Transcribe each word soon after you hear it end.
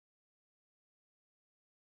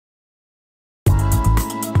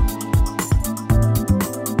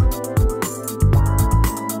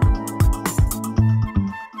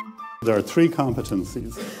There are three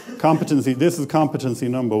competencies. This is competency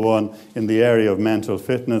number one in the area of mental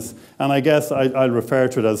fitness, and I guess I'll refer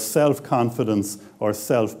to it as self-confidence or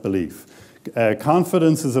self-belief.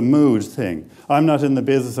 Confidence is a mood thing. I'm not in the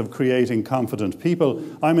business of creating confident people.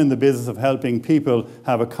 I'm in the business of helping people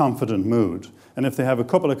have a confident mood. And if they have a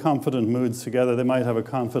couple of confident moods together, they might have a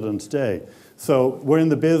confident day. So we're in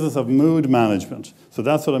the business of mood management. So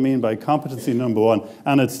that's what I mean by competency number one.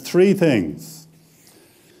 And it's three things.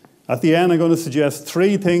 At the end, I'm going to suggest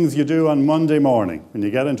three things you do on Monday morning. When you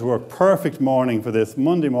get into work, perfect morning for this.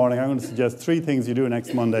 Monday morning, I'm going to suggest three things you do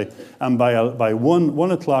next Monday. And by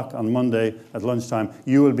 1 o'clock on Monday at lunchtime,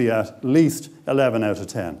 you will be at least 11 out of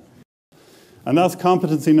 10. And that's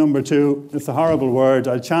competency number two. It's a horrible word.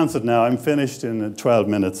 I'll chance it now. I'm finished in 12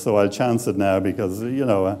 minutes, so I'll chance it now because, you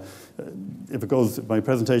know, if my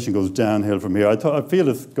presentation goes downhill from here, I feel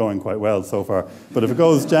it's going quite well so far, but if it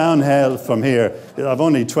goes downhill from here, I've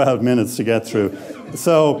only 12 minutes to get through.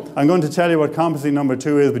 So I'm going to tell you what competency number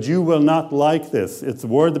two is, but you will not like this. It's a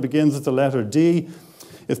word that begins with the letter D.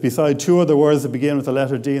 It's beside two other words that begin with the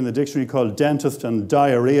letter D in the dictionary called dentist and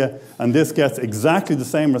diarrhea, and this gets exactly the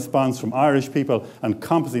same response from Irish people, and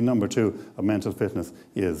competency number two of mental fitness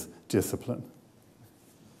is discipline.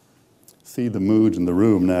 See, the mood in the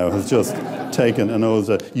room now has just taken a nose.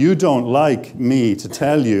 You don't like me to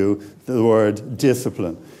tell you the word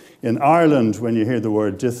discipline. In Ireland, when you hear the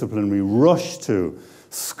word discipline, we rush to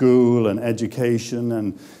school and education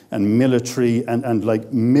and military and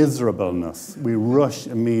like miserableness. We rush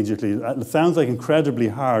immediately. It sounds like incredibly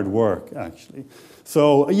hard work, actually.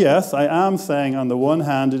 So yes, I am saying on the one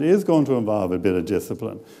hand, it is going to involve a bit of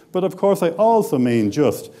discipline. But of course, I also mean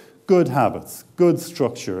just good habits, good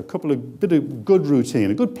structure, bit of good routine,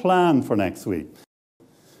 a good plan for next week.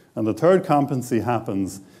 And the third competency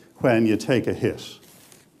happens when you take a hit.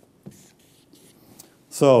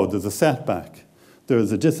 So there's a setback,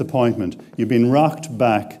 there's a disappointment, you've been rocked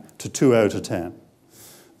back to 2 out of 10.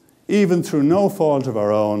 Even through no fault of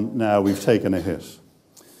our own, now we've taken a hit.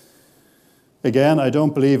 Again, I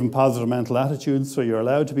don't believe in positive mental attitudes, so you're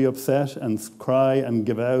allowed to be upset and cry and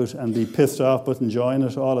give out and be pissed off, but enjoying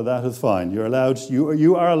it, all of that is fine. You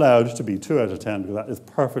are allowed to be 2 out of 10, because that is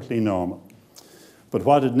perfectly normal. But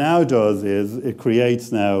what it now does is it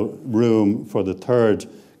creates now room for the third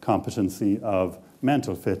competency of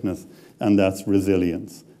mental fitness, and that's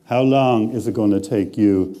resilience. How long is it going to take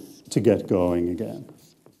you to get going again?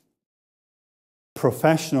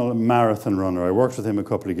 Professional marathon runner. I worked with him a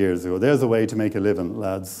couple of years ago. There's a way to make a living,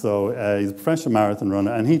 lads. So he's a professional marathon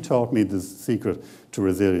runner, and he taught me the secret to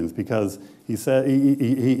resilience, because he said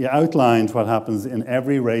he outlined what happens in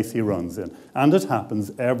every race he runs in, and it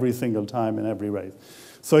happens every single time in every race.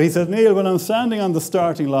 So he said, Neil, when I'm standing on the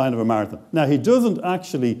starting line of a marathon, now he doesn't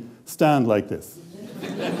actually stand like this.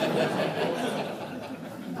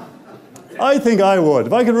 I think I would.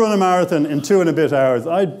 If I could run a marathon in 2 and a bit hours,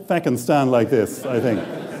 I'd feckin' stand like this, I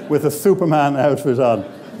think, with a Superman outfit on.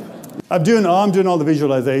 I'm doing all the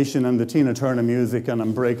visualization and the Tina Turner music, and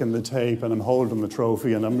I'm breaking the tape, and I'm holding the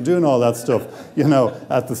trophy, and I'm doing all that stuff, you know,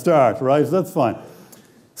 at the start, right? That's fine.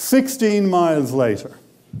 16 miles later,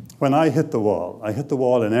 when I hit the wall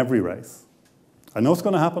in every race. I know it's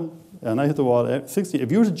going to happen, and I hit the wall.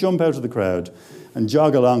 If you were to jump out of the crowd and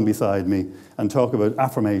jog along beside me and talk about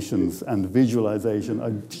affirmations and visualization,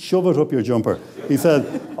 I'd shove it up your jumper. He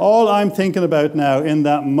said, all I'm thinking about now in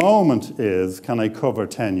that moment is, can I cover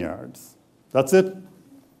 10 yards? That's it.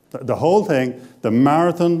 The whole thing, the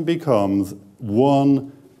marathon becomes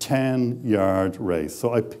one 10-yard race.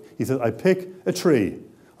 So he said, I pick a tree,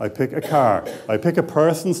 I pick a car, I pick a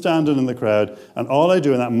person standing in the crowd, and all I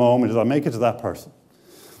do in that moment is I make it to that person.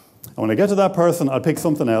 And when I get to that person, I'll pick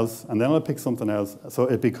something else, and then I'll pick something else. So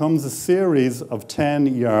it becomes a series of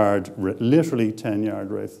 10-yard, literally 10-yard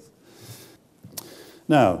races.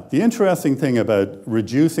 Now, the interesting thing about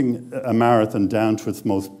reducing a marathon down to its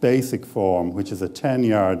most basic form, which is a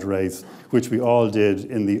 10-yard race, which we all did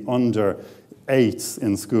in the under 8s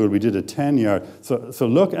in school. We did a 10-yard. So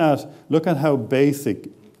look at how basic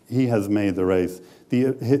he has made the race.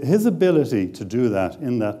 His ability to do that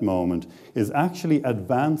in that moment is actually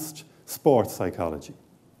advanced sports psychology.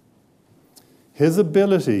 His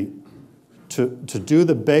ability to do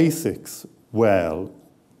the basics well,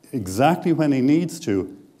 exactly when he needs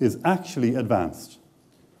to, is actually advanced.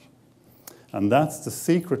 And that's the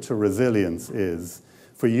secret to resilience, is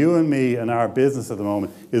for you and me and our business at the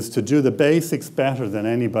moment, is to do the basics better than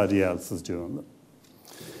anybody else is doing them.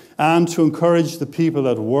 And to encourage the people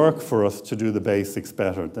that work for us to do the basics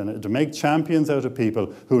better, to make champions out of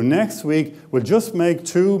people who next week will just make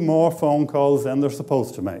 2 more phone calls than they're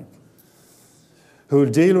supposed to make, who'll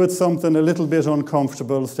deal with something a little bit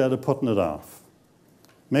uncomfortable instead of putting it off.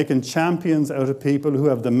 Making champions out of people who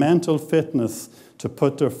have the mental fitness to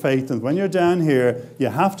put their faith in. When you're down here, you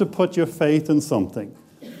have to put your faith in something.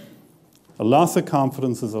 A loss of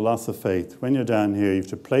confidence is a loss of faith. When you're down here, you have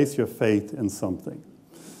to place your faith in something.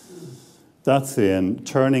 That's in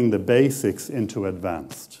turning the basics into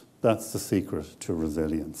advanced. That's the secret to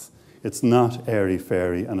resilience. It's not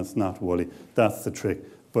airy-fairy and it's not woolly. That's the trick.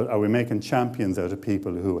 But are we making champions out of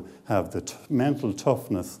people who have the mental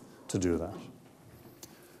toughness to do that?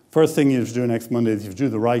 First thing you have to do next Monday is you have to do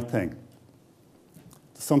the right thing.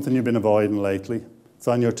 It's something you've been avoiding lately. It's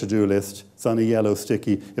on your to-do list. It's on a yellow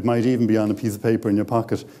sticky. It might even be on a piece of paper in your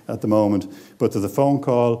pocket at the moment. But there's a phone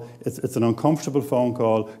call. It's an uncomfortable phone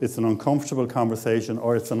call. It's an uncomfortable conversation,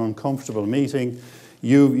 or it's an uncomfortable meeting.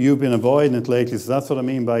 You've been avoiding it lately, so that's what I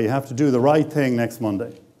mean by you have to do the right thing next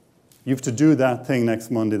Monday. You have to do that thing next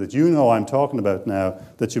Monday that you know I'm talking about now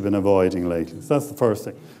that you've been avoiding lately. So that's the first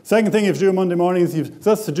thing. Second thing you have to do Monday morning is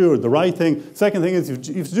that's to do the right thing. Second thing is you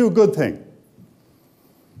have to do a good thing.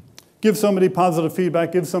 Give somebody positive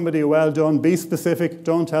feedback. Give somebody a well done. Be specific.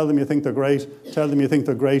 Don't tell them you think they're great. Tell them you think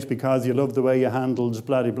they're great because you love the way you handled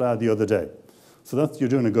blah, blah, blah the other day. So you're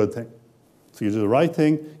doing a good thing. So you do the right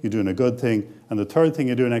thing, you're doing a good thing. And the third thing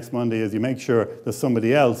you do next Monday is you make sure that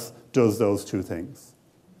somebody else does those two things.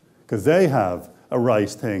 Because they have a right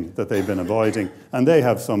thing that they've been avoiding, and they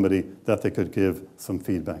have somebody that they could give some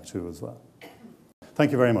feedback to as well.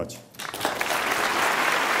 Thank you very much.